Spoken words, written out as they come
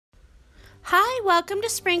Hi, welcome to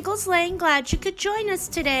Sprinkles Lane. Glad you could join us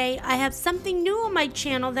today. I have something new on my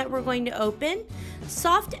channel that we're going to open.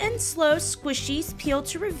 Soft and Slow Squishies Peel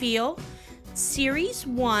to Reveal, Series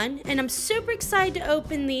 1. And I'm super excited to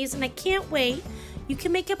open these and I can't wait. You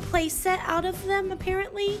can make a play set out of them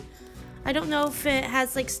apparently. I don't know if it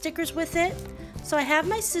has like stickers with it. So I have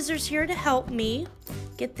my scissors here to help me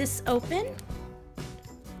get this open.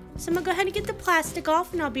 So I'm going to go ahead and get the plastic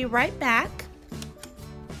off and I'll be right back.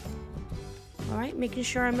 Alright, making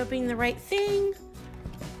sure I'm opening the right thing,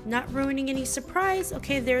 not ruining any surprise.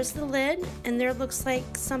 Okay, there's the lid, and there looks like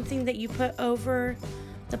something that you put over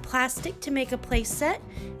the plastic to make a play set.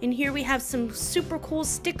 And here we have some super cool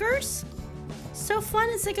stickers. So fun,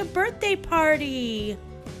 it's like a birthday party.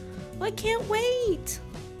 Well, I can't wait.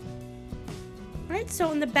 Alright,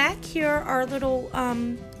 so in the back here are little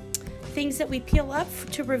things that we peel up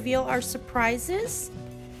to reveal our surprises.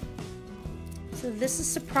 So this is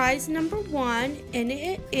surprise number 1, and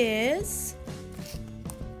it is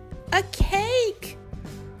a cake.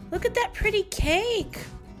 Look at that pretty cake.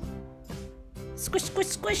 Squish, squish,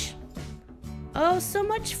 squish. Oh, so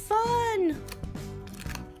much fun.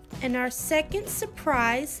 And our second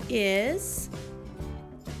surprise is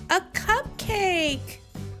a cupcake.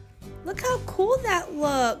 Look how cool that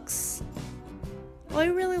looks. Oh, I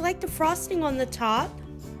really like the frosting on the top.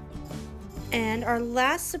 And our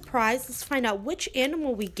last surprise, let's find out which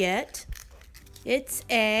animal we get. It's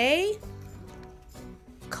a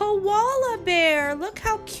koala bear. Look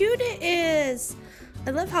how cute it is. I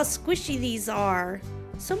love how squishy these are.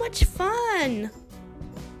 So much fun.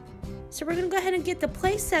 So we're going to go ahead and get the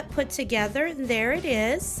play set put together. And there it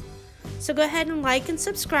is. So go ahead and like and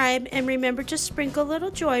subscribe. And remember to sprinkle a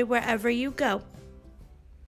little joy wherever you go.